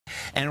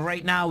And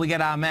right now we got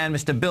our man,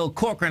 Mr. Bill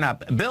Corcoran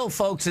up. Bill,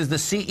 folks, is the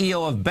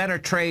CEO of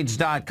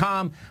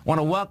BetterTrades.com. Want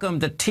to welcome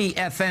to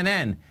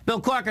TFNN.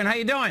 Bill Corcoran, how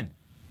you doing?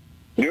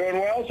 Doing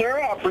well, sir.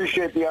 I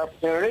appreciate the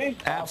opportunity.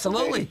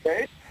 Absolutely.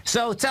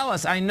 So tell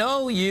us, I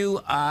know you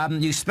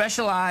you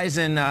specialize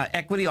in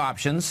equity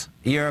options.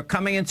 You're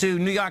coming into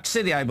New York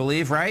City, I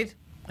believe, right?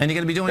 And you're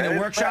going to be doing a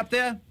workshop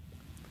there?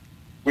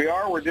 We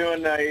are. We're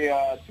doing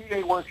a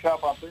two-day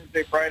workshop on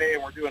Thursday, Friday,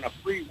 and we're doing a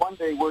free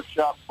one-day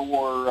workshop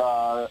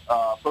for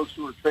folks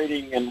who are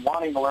trading and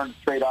wanting to learn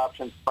to trade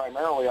options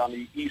primarily on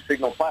the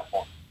eSignal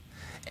platform.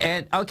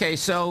 And okay,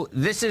 so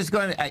this is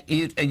going to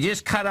you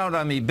just cut out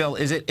on me, Bill.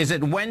 Is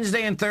it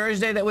Wednesday and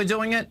Thursday that we're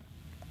doing it?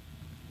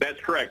 That's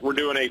correct. We're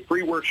doing a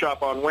free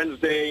workshop on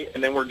Wednesday,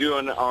 and then we're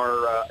doing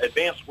our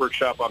advanced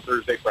workshop on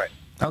Thursday, Friday.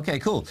 Okay,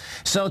 cool.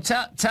 So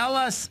tell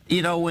us,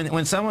 you know,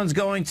 when someone's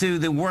going to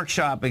the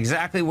workshop,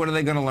 exactly what are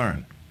they going to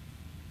learn?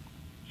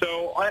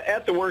 So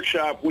at the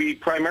workshop, we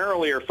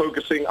primarily are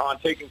focusing on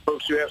taking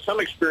folks who have some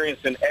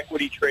experience in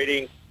equity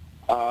trading,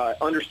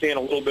 understand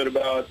a little bit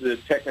about the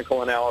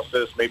technical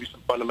analysis, maybe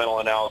some fundamental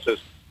analysis,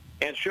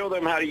 and show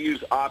them how to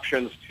use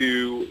options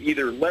to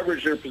either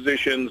leverage their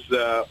positions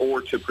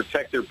or to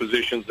protect their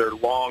positions, their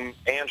long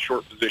and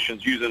short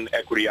positions using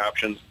equity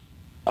options.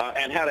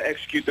 And how to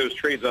execute those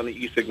trades on the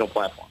eSignal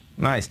platform.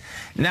 Nice.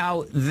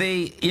 Now,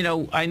 you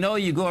know, I know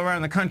you go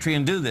around the country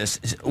and do this.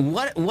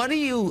 What do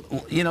you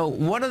know,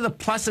 what are the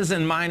pluses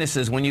and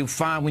minuses when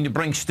you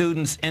bring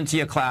students into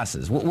your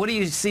classes? What do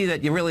you see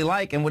that you really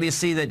like, and what do you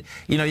see that,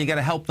 you know, you got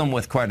to help them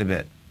with quite a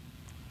bit?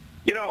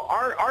 You know,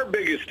 our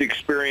biggest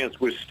experience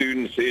with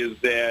students is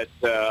that,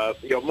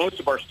 you know, most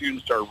of our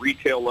students are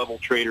retail level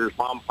traders,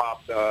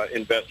 mom-pop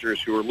investors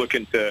who are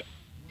looking to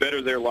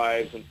better their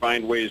lives and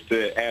find ways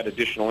to add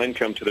additional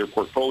income to their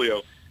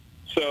portfolio.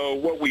 So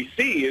what we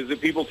see is that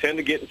people tend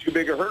to get in too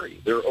big a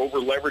hurry. They're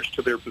over-leveraged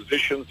to their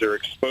positions. They're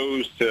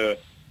exposed to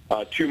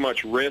too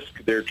much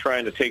risk. They're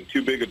trying to take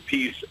too big a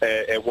piece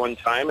at one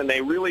time, and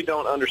they really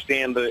don't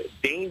understand the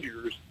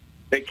dangers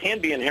that can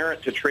be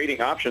inherent to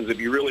trading options if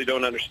you really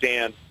don't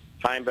understand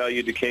time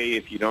value decay,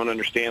 if you don't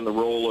understand the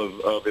role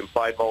of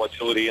implied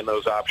volatility in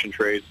those option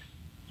trades.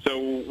 So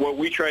what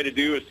we try to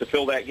do is to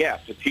fill that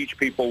gap, to teach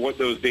people what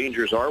those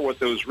dangers are, what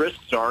those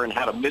risks are, and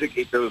how to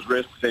mitigate those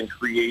risks and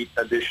create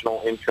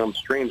additional income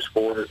streams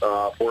for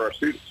our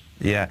students.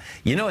 Yeah,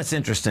 you know, it's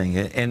interesting,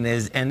 and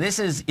this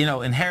is, you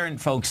know, inherent,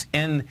 folks,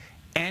 in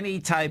any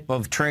type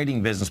of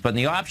trading business, but in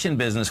the option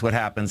business, what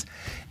happens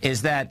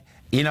is that,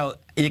 you know,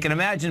 you can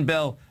imagine,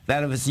 Bill,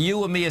 that if it's you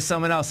or me or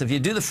someone else, if you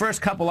do the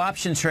first couple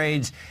option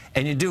trades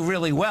and you do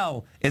really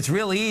well, it's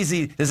really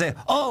easy to say,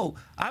 oh,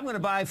 I'm going to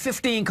buy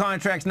 15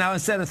 contracts now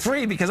instead of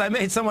 3 because I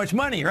made so much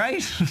money,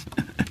 right?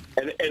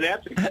 and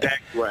that's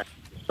exactly right.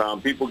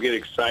 People get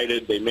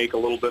excited. They make a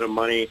little bit of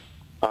money.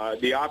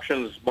 The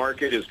options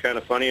market is kind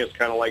of funny. It's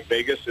kind of like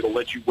Vegas. It'll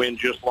let you win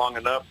just long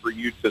enough for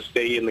you to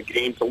stay in the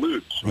game to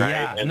lose. Right?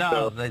 Yeah, and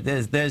no,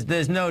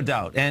 there's no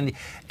doubt. And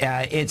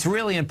it's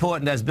really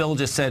important, as Bill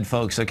just said,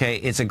 folks, okay,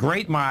 it's a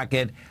great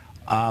market,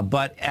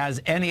 but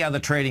as any other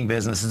trading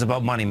business, it's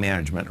about money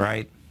management,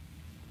 right?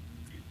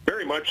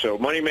 Very much so.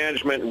 Money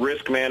management,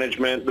 risk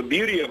management. The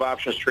beauty of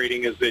options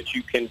trading is that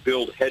you can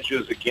build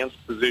hedges against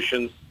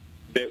positions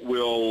that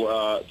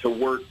will to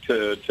work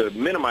to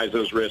minimize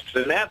those risks,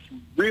 and that's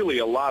really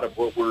a lot of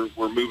what we're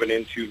moving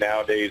into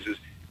nowadays, is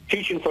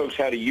teaching folks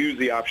how to use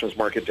the options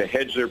market to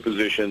hedge their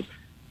positions,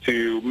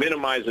 to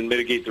minimize and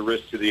mitigate the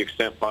risk to the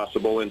extent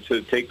possible, and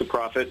to take the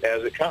profit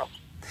as it comes.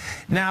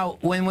 Now,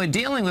 when we're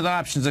dealing with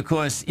options, of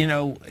course, you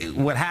know,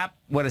 what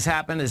has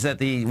happened is that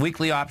the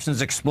weekly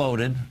options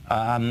exploded,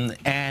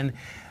 and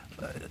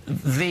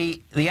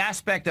the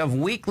aspect of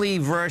weekly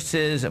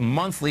versus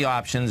monthly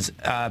options,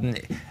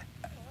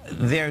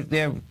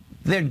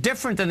 they're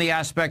different than the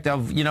aspect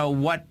of, you know,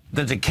 what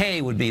the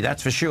decay would be.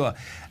 That's for sure.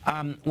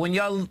 When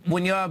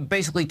you're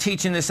basically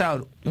teaching this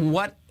out,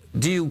 what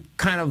do you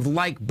kind of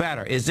like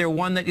better? Is there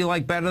one that you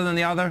like better than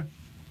the other?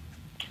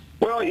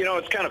 Well, you know,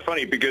 it's kind of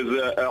funny because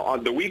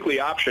on the weekly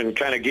option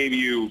kind of gave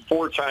you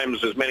 4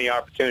 times as many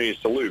opportunities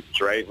to lose,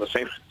 right, in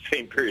the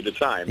same period of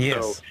time.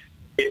 Yes. So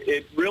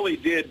it really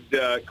did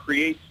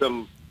create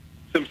some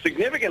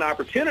significant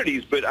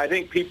opportunities, but I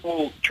think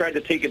people tried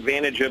to take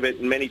advantage of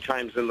it many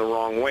times in the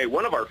wrong way.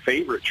 One of our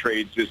favorite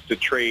trades is to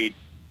trade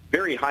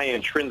very high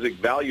intrinsic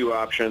value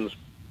options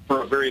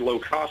for a very low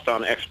cost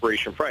on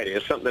expiration Friday.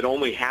 It's something that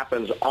only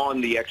happens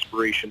on the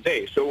expiration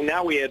day. So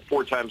now we had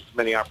 4 times as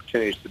many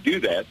opportunities to do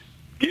that.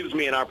 Gives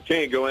me an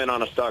opportunity to go in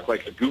on a stock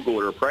like a Google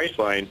or a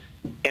Priceline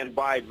and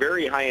buy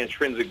very high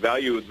intrinsic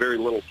value with very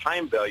little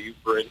time value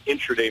for an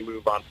intraday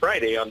move on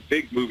Friday on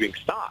big moving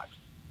stocks.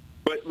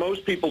 But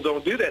most people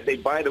don't do that. They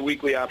buy the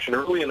weekly option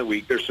early in the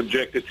week. They're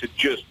subjected to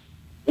just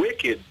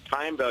wicked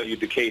time value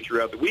decay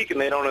throughout the week, and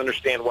they don't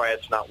understand why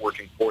it's not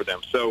working for them.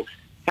 So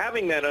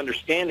having that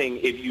understanding,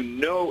 if you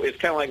know, it's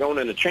kind of like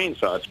owning a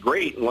chainsaw. It's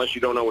great unless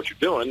you don't know what you're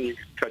doing. You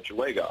cut your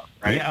leg off,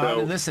 right? Yeah,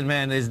 so, listen,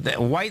 man,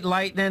 white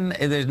lightning,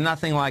 there's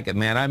nothing like it,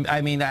 man.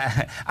 I mean,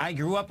 I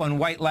grew up on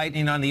white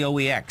lightning on the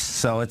OEX,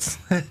 so it's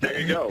there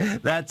you go.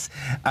 That's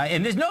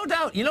and there's no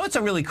doubt. You know, it's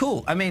a really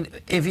cool. I mean,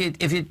 if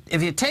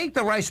you take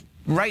the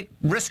right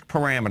risk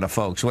parameter,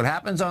 folks, what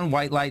happens on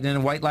white lightning,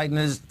 and white lightning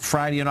is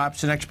Friday and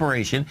option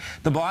expiration,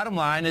 the bottom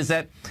line is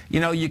that, you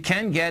know, you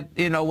can get,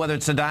 you know, whether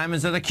it's the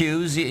diamonds or the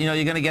Qs, you know,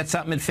 you're going to get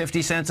something at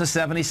 50 cents or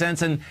 70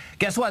 cents, and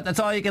guess what? That's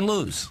all you can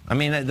lose. I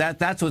mean,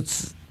 that's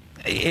what's,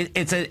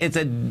 it's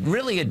a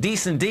really a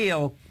decent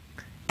deal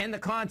in the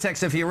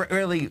context. If you're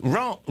really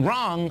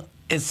wrong,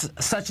 it's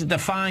such a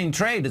defined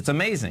trade. It's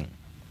amazing.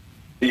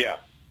 Yeah.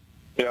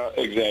 Yeah,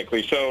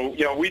 exactly. So,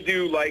 you know, we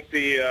do like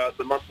the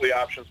monthly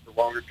options for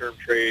longer-term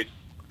trades.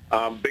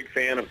 Big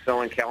fan of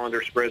selling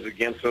calendar spreads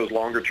against those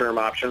longer-term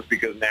options,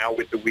 because now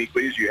with the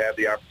weeklies, you have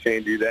the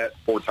opportunity to do that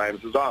 4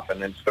 times as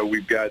often. And so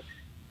we've got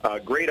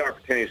great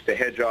opportunities to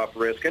hedge off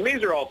risk. And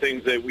these are all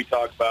things that we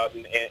talk about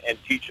and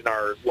teach in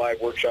our live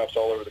workshops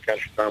all over the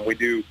country, Tom. We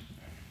do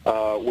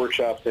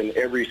workshops in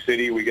every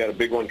city. We got a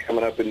big one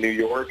coming up in New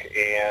York.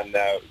 And,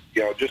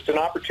 you know, just an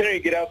opportunity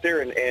to get out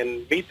there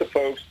and meet the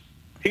folks,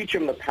 teach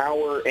them the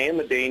power and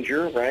the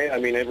danger, right? I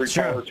mean, every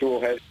power tool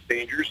has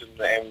dangers,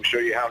 and we show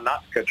you how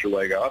not to cut your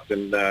leg off,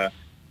 and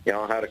you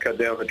know, how to cut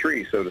down the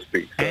tree, so to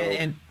speak. So,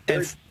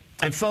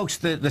 and folks,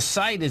 the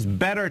site is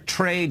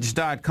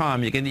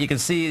bettertrades.com. You can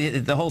see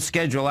the whole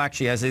schedule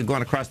actually as it's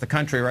going across the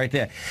country right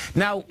there.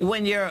 Now,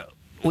 when you're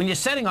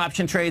setting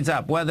option trades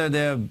up, whether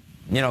they're,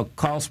 you know,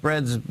 call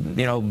spreads,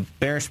 you know,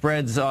 bear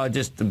spreads, or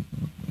just,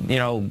 you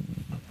know,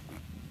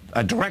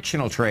 a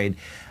directional trade,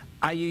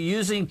 are you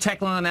using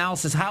technical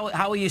analysis? How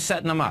are you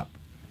setting them up?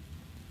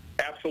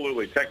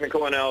 Absolutely.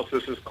 Technical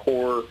analysis is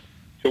core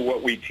to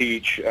what we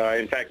teach.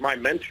 In fact, my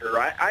mentor,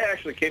 I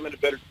actually came into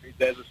Better Trades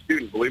as a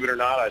student. Believe it or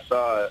not, I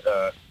saw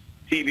a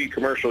TV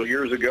commercial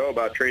years ago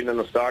about trading in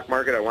the stock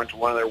market. I went to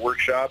one of their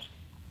workshops,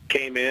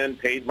 came in,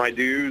 paid my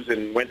dues,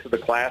 and went to the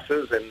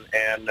classes,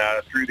 and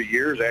through the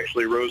years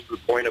actually rose to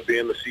the point of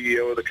being the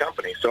CEO of the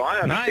company. So I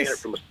understand it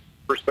from a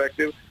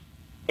perspective.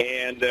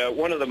 And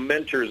one of the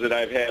mentors that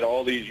I've had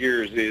all these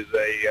years is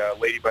a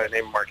lady by the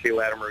name of Markay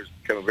Latimer, who's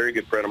become a very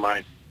good friend of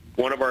mine,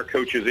 one of our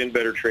coaches in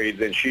Better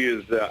Trades, and she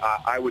is,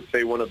 I would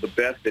say, one of the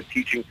best at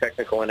teaching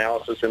technical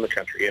analysis in the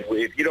country. And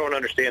if you don't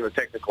understand the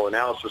technical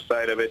analysis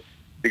side of it,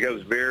 it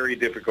becomes very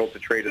difficult to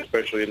trade,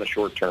 especially in the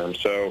short term.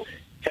 So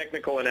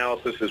technical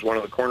analysis is one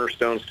of the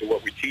cornerstones to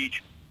what we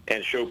teach,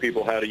 and show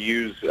people how to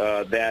use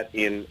that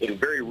in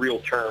very real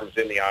terms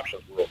in the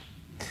options world.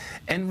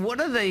 And what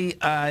are the,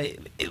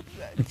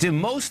 do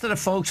most of the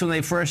folks when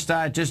they first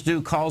start just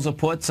do calls or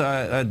puts?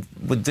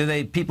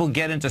 Do people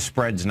get into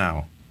spreads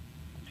now?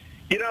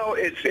 You know,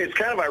 it's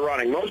kind of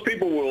ironic. Most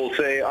people will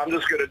say, I'm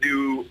just going to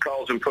do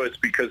calls and puts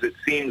because it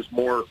seems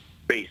more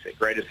basic,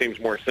 right? It seems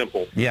more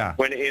simple. Yeah.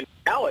 When in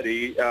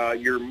reality,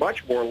 you're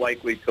much more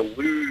likely to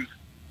lose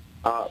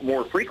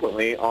more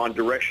frequently on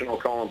directional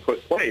call and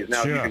put plays.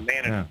 Now, if you can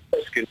manage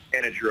risk and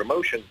manage your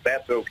emotions,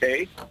 that's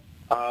okay.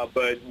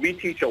 But we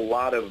teach a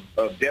lot of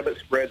debit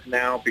spreads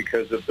now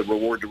because of the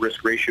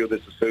reward-to-risk ratio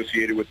that's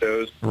associated with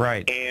those.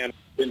 Right. And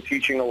been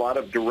teaching a lot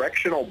of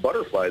directional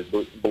butterflies,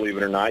 believe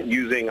it or not,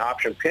 using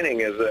option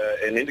pinning as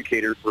an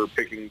indicator for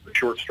picking the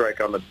short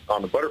strike on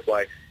the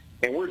butterfly.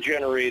 And we're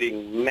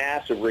generating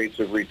massive rates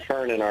of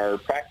return in our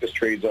practice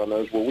trades on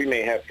those, where we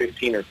may have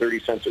 15 or 30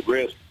 cents at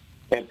risk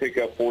and pick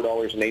up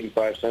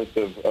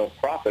 $4.85 of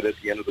profit at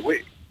the end of the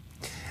week.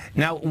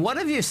 Now, what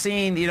have you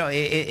seen? You know,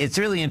 it's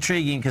really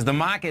intriguing because the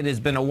market has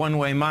been a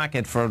one-way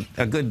market for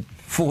a good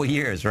 4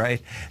 years,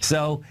 right?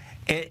 So,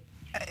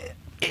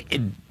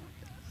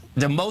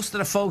 do most of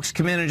the folks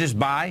come in and just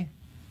buy?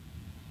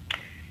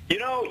 You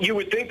know, you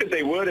would think that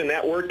they would, and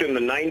that worked in the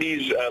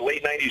 90s,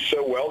 late 90s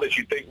so well that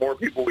you'd think more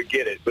people would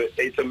get it. But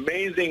it's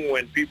amazing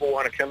when people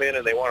want to come in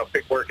and they want to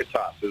pick where it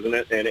tops, isn't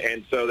it?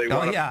 And so they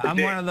want to predict.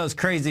 I'm one of those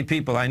crazy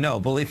people, I know,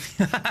 believe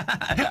me.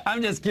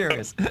 I'm just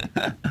curious.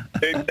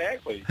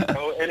 Exactly.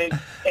 So, and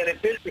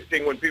it's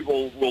interesting when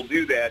people will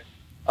do that.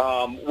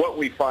 What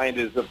we find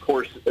is, of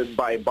course,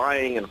 by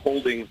buying and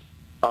holding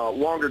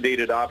longer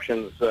dated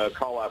options,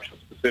 call options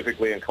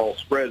specifically, and call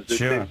spreads,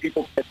 that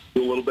people can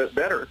do a little bit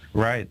better.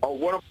 Right.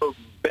 One of the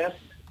best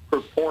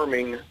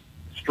performing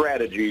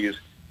strategies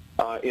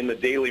in the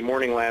daily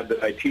morning lab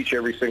that I teach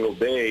every single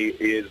day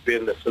has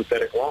been the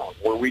synthetic long,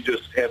 where we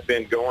just have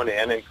been going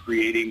in and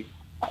creating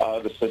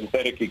the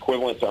synthetic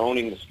equivalent to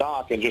owning the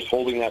stock and just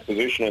holding that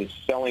position and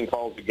selling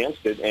calls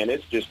against it, and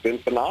it's just been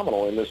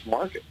phenomenal in this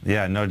market.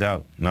 Yeah, no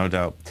doubt, no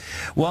doubt.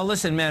 Well,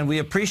 listen, man, we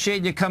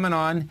appreciate you coming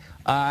on.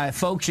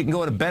 Folks, you can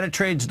go to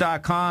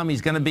bettertrades.com.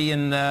 He's going to be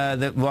in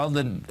is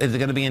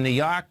going to be in New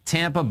York,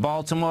 Tampa,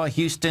 Baltimore,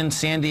 Houston,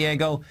 San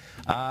Diego.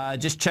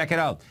 Just check it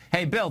out.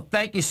 Hey, Bill,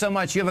 thank you so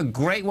much. You have a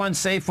great one,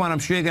 safe one. I'm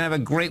sure you're going to have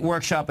a great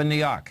workshop in New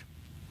York.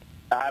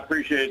 I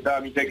appreciate it,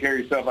 Tom. You take care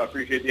of yourself. I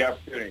appreciate the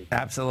opportunity.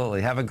 Absolutely.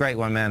 Have a great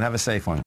one, man. Have a safe one.